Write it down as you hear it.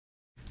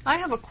I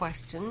have a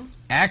question.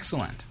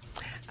 Excellent.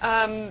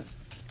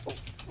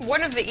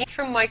 One of it's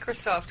from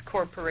Microsoft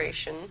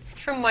Corporation.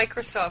 It's from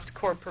Microsoft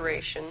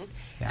Corporation,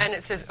 Yeah. and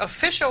it says,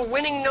 official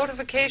winning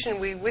notification.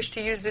 We wish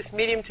to use this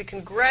medium to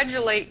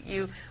congratulate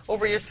you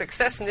over your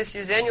success in this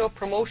year's annual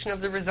promotion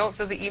of the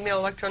results of the email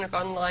electronic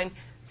online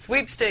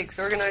sweepstakes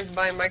organized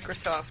by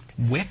Microsoft.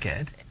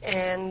 Wicked.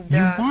 And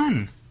You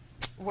won.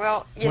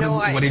 well,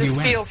 What I did you just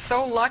win? feel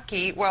so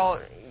lucky. Well,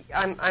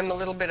 I'm a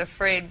little bit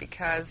afraid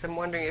because I'm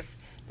wondering if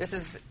this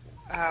is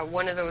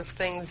one of those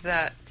things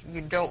that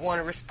you don't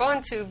want to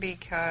respond to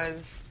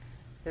because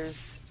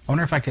there's... I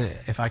wonder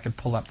if I could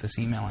pull up this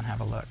email and have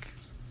a look.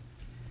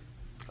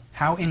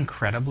 How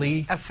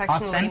incredibly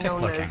affectionately authentic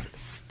known looking. as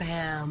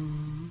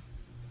spam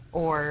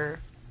or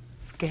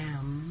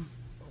scam.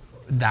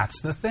 That's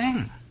the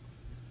thing.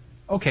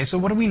 Okay, so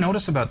what do we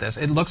notice about this?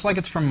 It looks like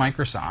it's from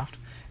Microsoft.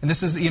 And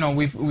this is,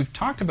 we've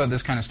talked about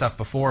this kind of stuff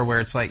before where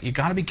it's like you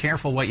got to be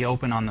careful what you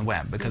open on the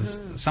web because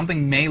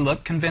something may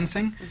look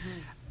convincing,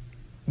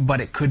 but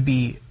it could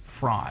be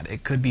fraud.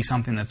 It could be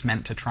something that's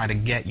meant to try to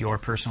get your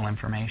personal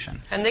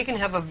information. And they can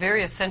have a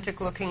very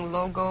authentic-looking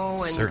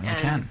logo. And Certainly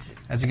can.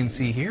 As you can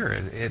see here,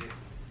 it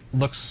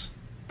looks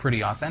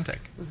pretty authentic.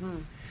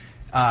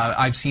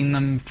 I've seen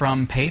them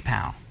from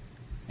PayPal.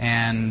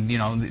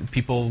 And,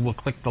 people will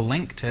click the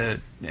link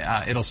to,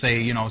 it'll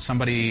say,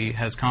 somebody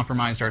has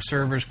compromised our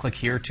servers. Click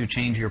here to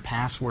change your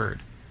password.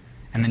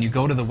 And then you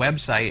go to the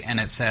website, and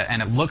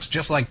it looks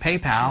just like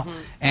PayPal,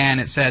 and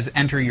it says,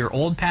 enter your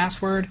old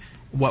password.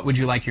 What would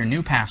you like your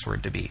new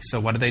password to be? So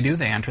what do?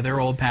 They enter their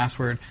old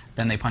password,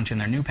 then they punch in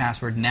their new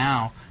password.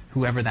 Now,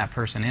 whoever that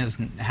person is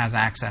has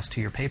access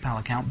to your PayPal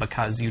account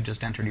because you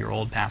just entered your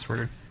old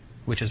password,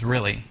 which is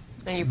really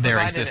their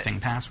existing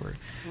password.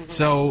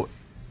 So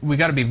we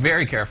got to be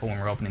very careful when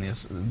we're opening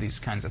these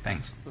kinds of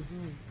things.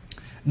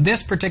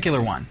 This particular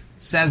one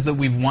says that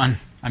we've won.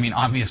 I mean,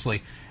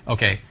 obviously,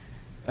 okay,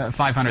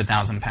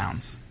 500,000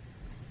 pounds.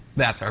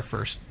 That's our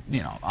first.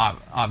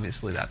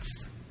 Obviously,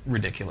 that's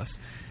ridiculous.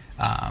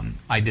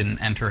 I didn't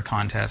enter a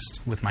contest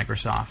with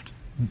Microsoft.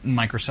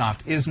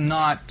 Microsoft is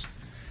not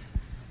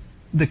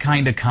the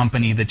kind of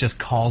company that just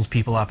calls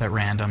people up at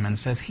random and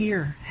says,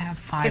 here, have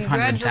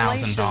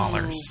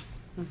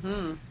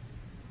 $500,000.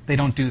 They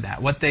don't do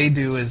that. What they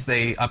do is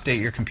they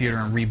update your computer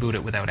and reboot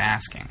it without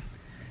asking.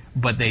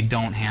 But they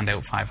don't hand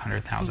out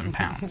 500,000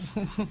 pounds.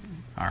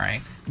 All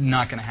right?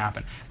 Not going to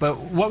happen. But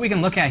what we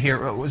can look at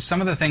here, some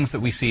of the things that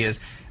we see is,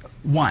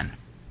 one,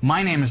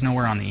 my name is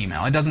nowhere on the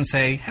email. It doesn't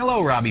say,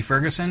 hello, Robbie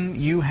Ferguson,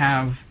 you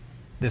have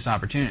this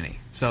opportunity.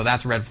 So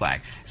that's a red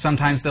flag.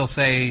 Sometimes they'll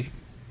say,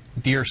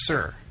 dear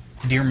sir,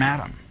 dear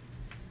madam,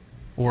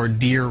 or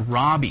dear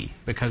Robbie,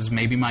 because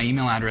maybe my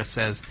email address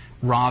says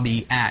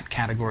Robbie at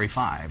category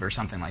 5 or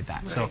something like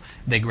that. Right. So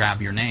they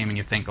grab your name and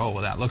you think, oh,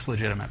 well, that looks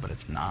legitimate, but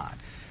it's not.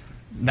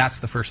 That's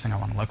the first thing I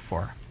want to look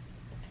for.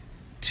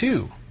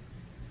 2,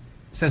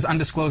 it says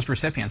undisclosed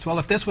recipients. Well,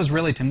 if this was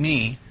really to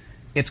me,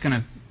 it's going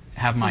to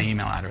have my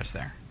email address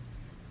there.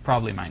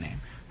 Probably my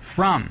name.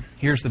 From,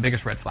 here's the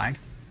biggest red flag,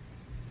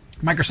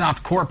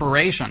 Microsoft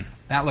Corporation.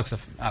 That looks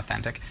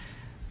authentic.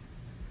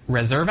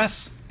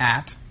 Reservas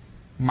at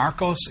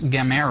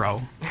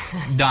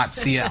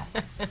marcosgamero.cl.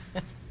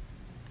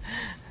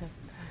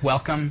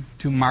 Welcome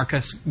to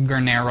Marcus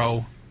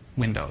Garnero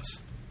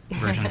Windows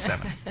version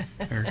 7,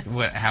 or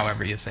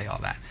however you say all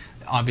that.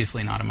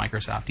 Obviously not a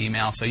Microsoft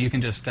email, so you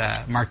can just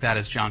mark that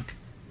as junk,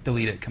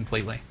 delete it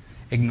completely.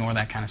 Ignore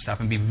that kind of stuff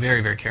and be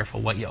very, very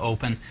careful what you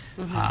open.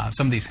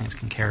 Some of these things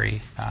can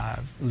carry,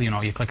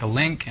 you click a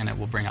link and it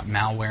will bring up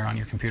malware on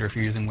your computer. If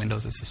you're using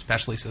Windows, it's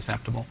especially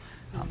susceptible.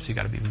 So you've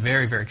got to be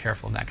very, very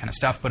careful of that kind of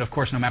stuff. But of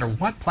course, no matter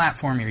what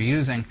platform you're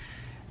using,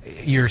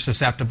 you're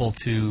susceptible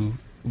to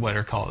what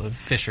are called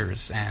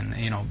phishers and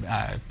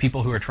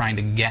people who are trying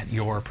to get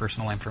your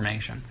personal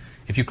information.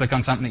 If you click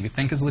on something that you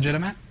think is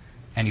legitimate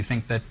and you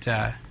think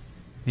that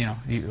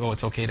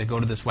it's okay to go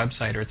to this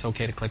website or it's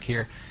okay to click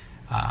here,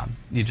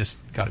 you just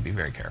got to be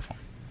very careful.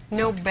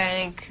 No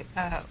bank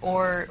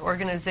or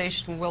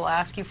organization will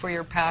ask you for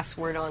your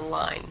password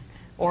online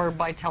or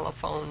by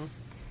telephone.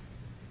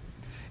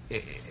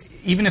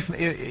 Even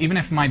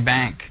if my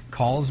bank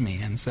calls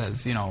me and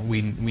says,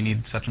 we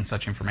need such and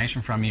such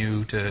information from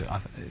you to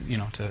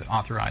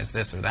authorize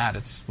this or that,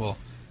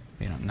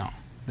 no,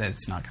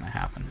 that's not going to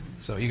happen.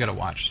 So you got to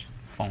watch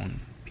phone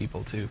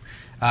people too.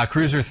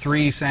 Cruiser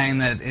 3 saying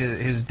that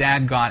his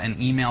dad got an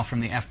email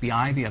from the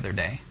FBI the other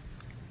day.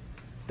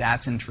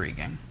 That's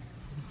intriguing.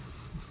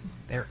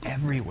 They're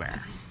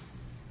everywhere.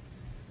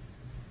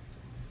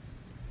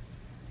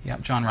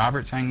 Yep, John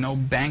Roberts saying no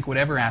bank would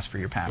ever ask for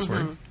your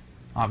password,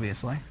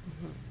 obviously.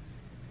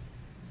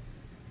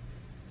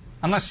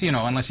 Unless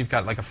you've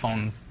got like a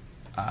phone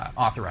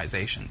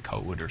authorization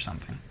code or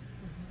something.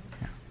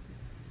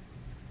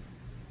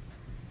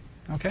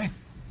 Yeah. Okay.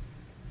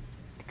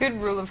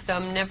 Good rule of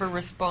thumb, never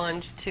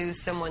respond to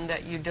someone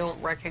that you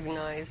don't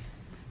recognize.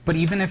 But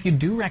even if you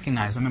do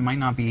recognize them, it might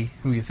not be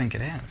who you think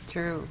it is.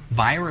 True.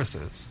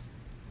 Viruses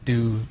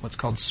do what's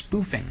called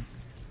spoofing.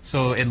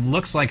 So it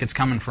looks like it's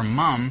coming from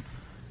mom,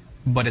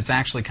 but it's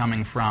actually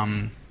coming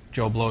from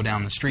Joe Blow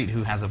down the street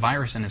who has a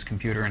virus in his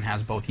computer and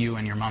has both you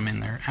and your mom in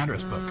their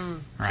address book,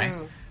 right?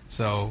 True.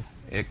 So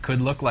it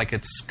could look like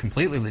it's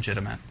completely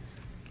legitimate.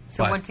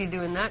 So but what do you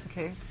do in that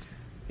case?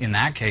 in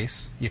that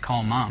case, you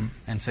call mom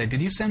and say,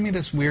 did you send me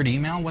this weird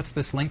email? What's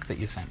this link that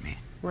you sent me?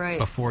 Right.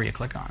 Before you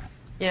click on it.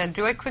 Yeah,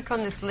 do I click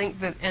on this link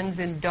that ends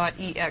in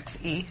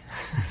 .exe?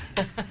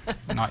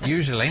 Not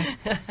usually.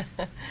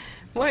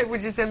 Why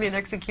would you send me an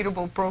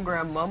executable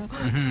program, Mum?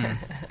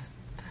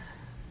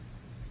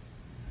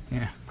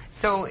 Yeah.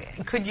 So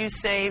could you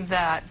say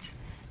that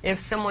if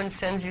someone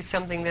sends you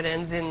something that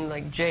ends in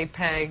like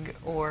JPEG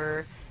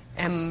or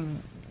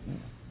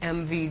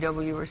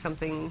MVW or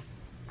something,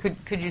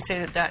 could you say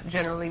that that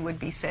generally would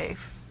be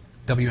safe?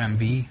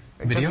 WMV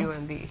Or video?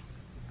 WMV.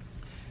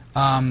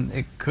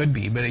 It could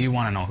be, but you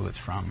want to know who it's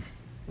from.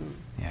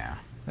 Yeah.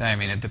 I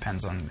mean, it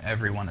depends on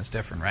everyone. It's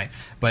different, right?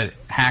 But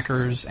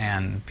hackers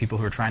and people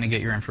who are trying to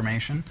get your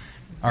information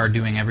are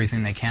doing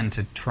everything they can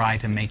to try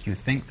to make you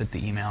think that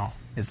the email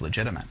is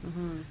legitimate.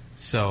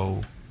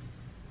 So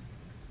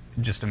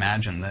just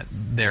imagine that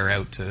they're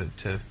out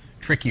to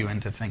trick you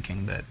into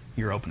thinking that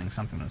you're opening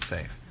something that's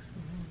safe.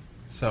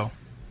 So,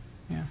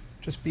 yeah,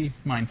 just be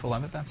mindful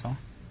of it, that's all.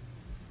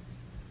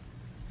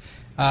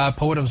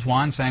 Poet of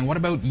Zwan saying, what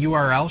about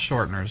URL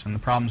shorteners and the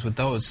problems with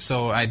those?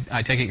 So I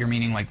take it you're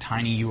meaning like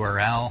tiny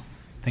URL,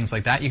 things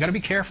like that. You got to be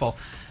careful.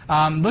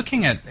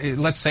 Looking at,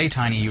 let's say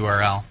tiny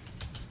URL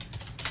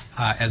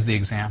as the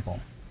example.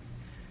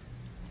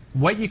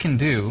 What you can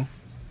do,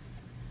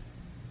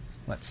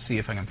 let's see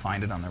if I can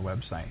find it on their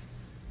website.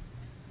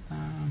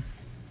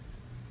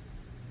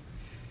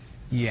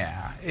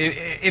 Yeah,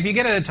 if you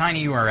get a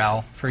tiny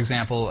URL, for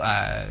example,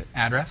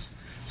 address.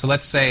 So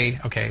let's say,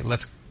 okay,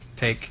 let's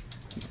take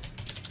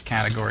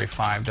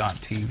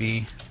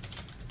category5.tv,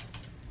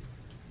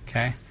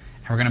 okay, and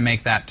we're going to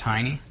make that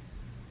tiny.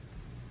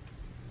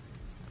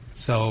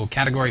 So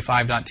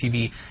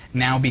category5.tv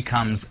now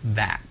becomes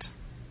that.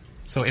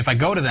 So if I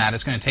go to that,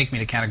 it's going to take me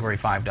to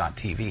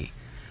category5.tv.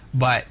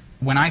 But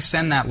when I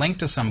send that link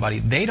to somebody,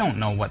 they don't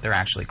know what they're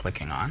actually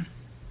clicking on,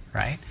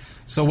 right?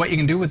 So what you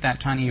can do with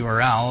that tiny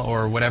URL,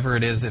 or whatever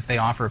it is, if they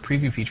offer a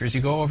preview feature, is you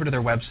go over to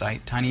their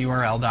website,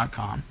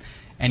 tinyurl.com,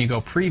 and you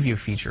go preview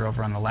feature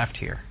over on the left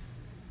here.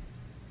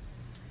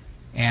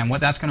 And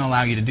what that's going to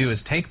allow you to do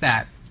is take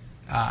that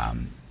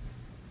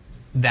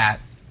that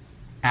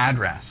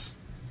address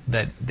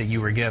that you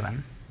were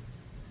given,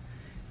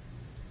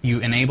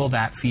 you enable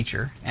that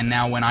feature, and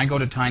now when I go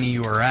to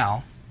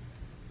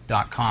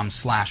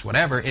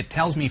tinyurl.com/whatever, it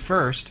tells me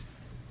first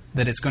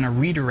that it's going to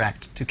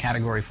redirect to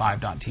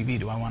category5.tv.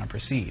 Do I want to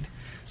proceed?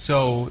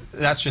 So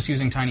that's just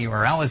using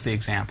tinyurl as the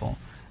example,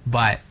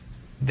 but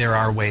there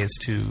are ways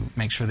to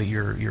make sure that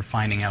you're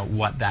finding out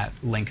what that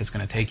link is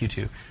going to take you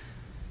to.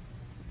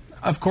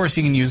 Of course,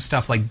 you can use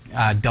stuff like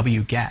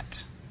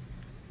wget.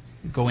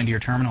 Go into your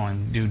terminal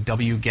and do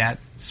wget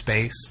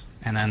space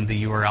and then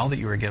the URL that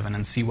you were given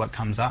and see what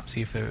comes up.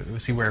 See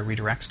where it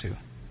redirects to.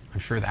 I'm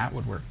sure that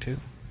would work too.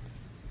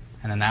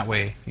 And then that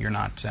way you're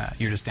not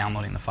you're just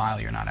downloading the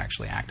file. You're not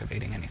actually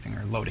activating anything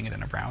or loading it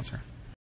in a browser.